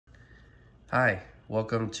Hi,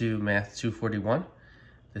 welcome to Math 241.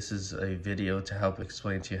 This is a video to help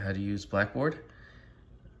explain to you how to use Blackboard.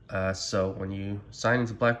 So when you sign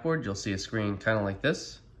into Blackboard, you'll see a screen kind of like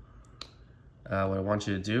this. What I want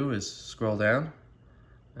you to do is scroll down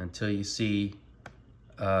until you see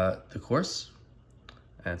the course.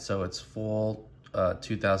 And so it's Fall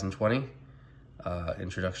 2020,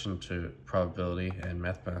 Introduction to Probability and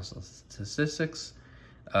Mathematical Statistics.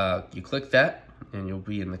 You click that and you'll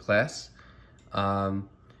be in the class.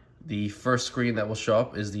 The first screen that will show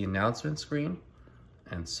up is the announcement screen.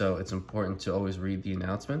 And so it's important to always read the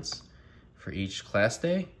announcements for each class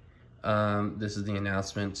day. This is the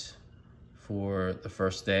announcement for the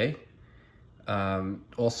first day.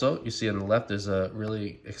 Also, you see on the left, there's a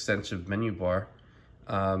really extensive menu bar.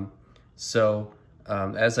 As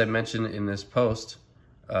I mentioned in this post,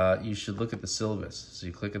 you should look at the syllabus. So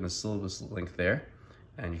you click on the syllabus link there,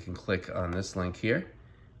 and you can click on this link here.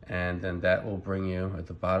 And then that will bring you at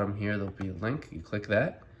the bottom here, there'll be a link. You click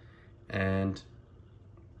that, and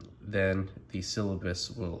then the syllabus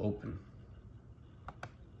will open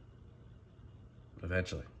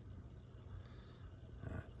eventually.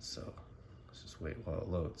 So let's just wait while it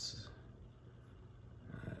loads.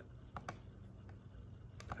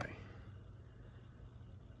 Okay.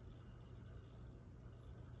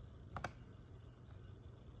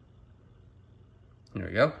 Here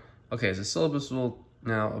we go. Okay, so the syllabus will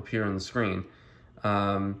now appear on the screen.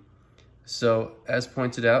 So as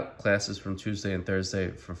pointed out, classes from Tuesday and Thursday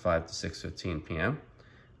from 5 to 6:15 p.m.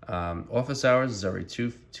 Office hours is every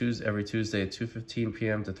Tuesday at 2:15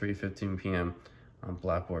 p.m. to 3:15 p.m. on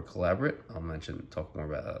Blackboard Collaborate. Talk more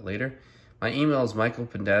about that later. My email is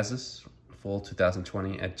michaelpendazis,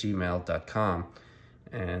 fall2020@gmail.com.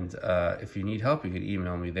 And if you need help, you can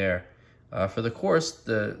email me there. For the course,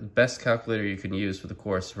 the best calculator you can use for the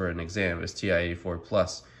course for an exam is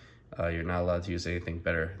TI-84+. You're not allowed to use anything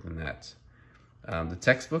better than that. The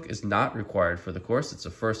textbook is not required for the course. It's a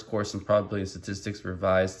first course in probability and statistics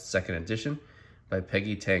revised 2nd edition by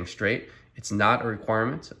Peggy Tang Straight. It's not a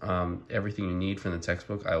requirement. Everything you need from the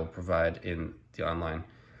textbook I will provide in the online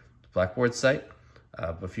Blackboard site.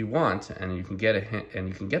 But if you want, and you can get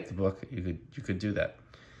the book, you could do that.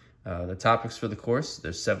 The topics for the course,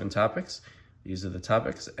 there's 7 topics. These are the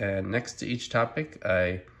topics, and next to each topic,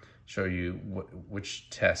 I show you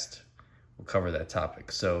which test will cover that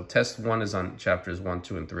topic. So test 1 is on chapters 1,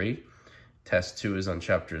 2, and 3. Test 2 is on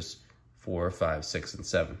chapters 4, 5, 6, and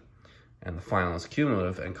 7. And the final is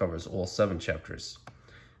cumulative and covers all 7 chapters.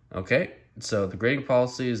 Okay, so the grading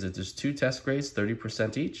policy is that there's 2 test grades,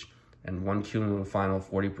 30% each, and 1 cumulative final,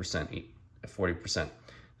 40%.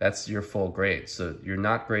 That's your full grade. So you're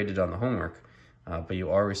not graded on the homework, but you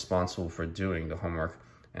are responsible for doing the homework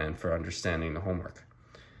and for understanding the homework.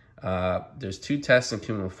 There's 2 tests and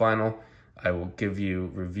cumulative final. I will give you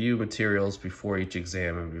review materials before each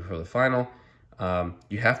exam and before the final.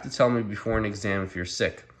 You have to tell me before an exam if you're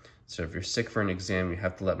sick. So if you're sick for an exam, you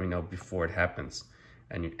have to let me know before it happens.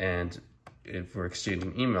 And if we're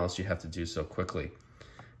exchanging emails, you have to do so quickly.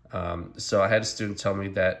 So I had a student tell me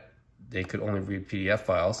that they could only read PDF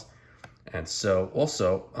files. And so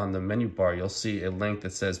also on the menu bar, you'll see a link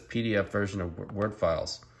that says PDF version of Word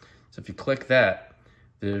files. So if you click that,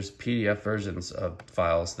 there's PDF versions of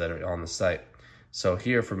files that are on the site. So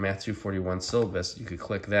here for Math 241 syllabus, you could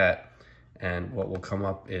click that, and what will come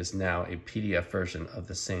up is now a PDF version of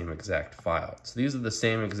the same exact file. So these are the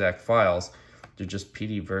same exact files, they're just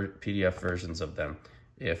PDF versions of them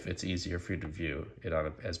if it's easier for you to view it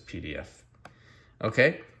as PDF.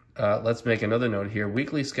 Okay. Let's make another note here.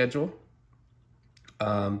 Weekly schedule.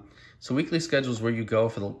 So weekly schedule is where you go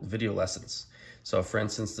for the video lessons. So for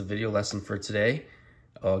instance, the video lesson for today,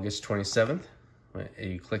 August 27th,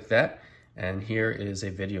 you click that, and here is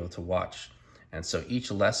a video to watch. And so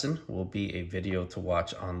each lesson will be a video to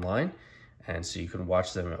watch online. And so you can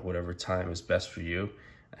watch them at whatever time is best for you.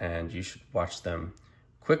 And you should watch them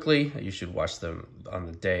quickly. You should watch them on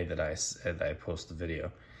the day that I post the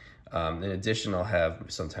video. In addition, I'll have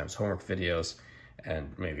sometimes homework videos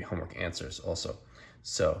and maybe homework answers also.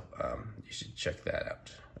 So you should check that out,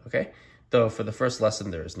 okay? Though for the first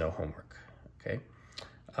lesson, there is no homework, okay?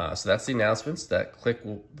 So that's the announcements.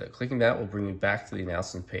 Clicking that will bring you back to the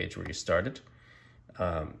announcement page where you started.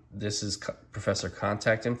 This is Professor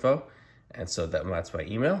Contact Info, and so that's my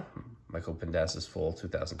email,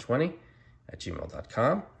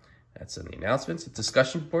 michaelpendazis2020@gmail.com. That's in the announcements. The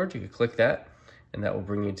discussion board, you can click that, and that will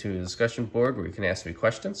bring you to a discussion board where you can ask me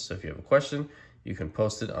questions. So if you have a question, you can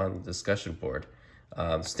post it on the discussion board.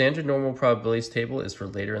 Standard normal probabilities table is for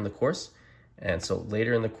later in the course. And so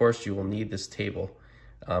later in the course, you will need this table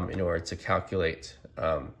in order to calculate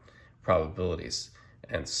probabilities.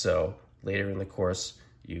 And so later in the course,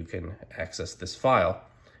 you can access this file,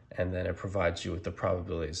 and then it provides you with the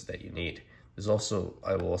probabilities that you need. I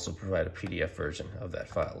will also provide a PDF version of that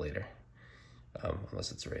file later,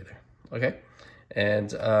 unless it's already there. Okay,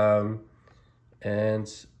 and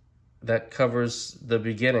that covers the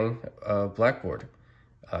beginning of Blackboard.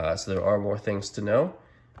 So there are more things to know,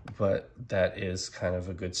 but that is kind of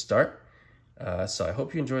a good start. So I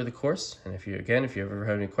hope you enjoy the course, and if you ever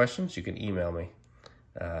have any questions, you can email me.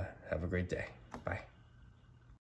 Have a great day.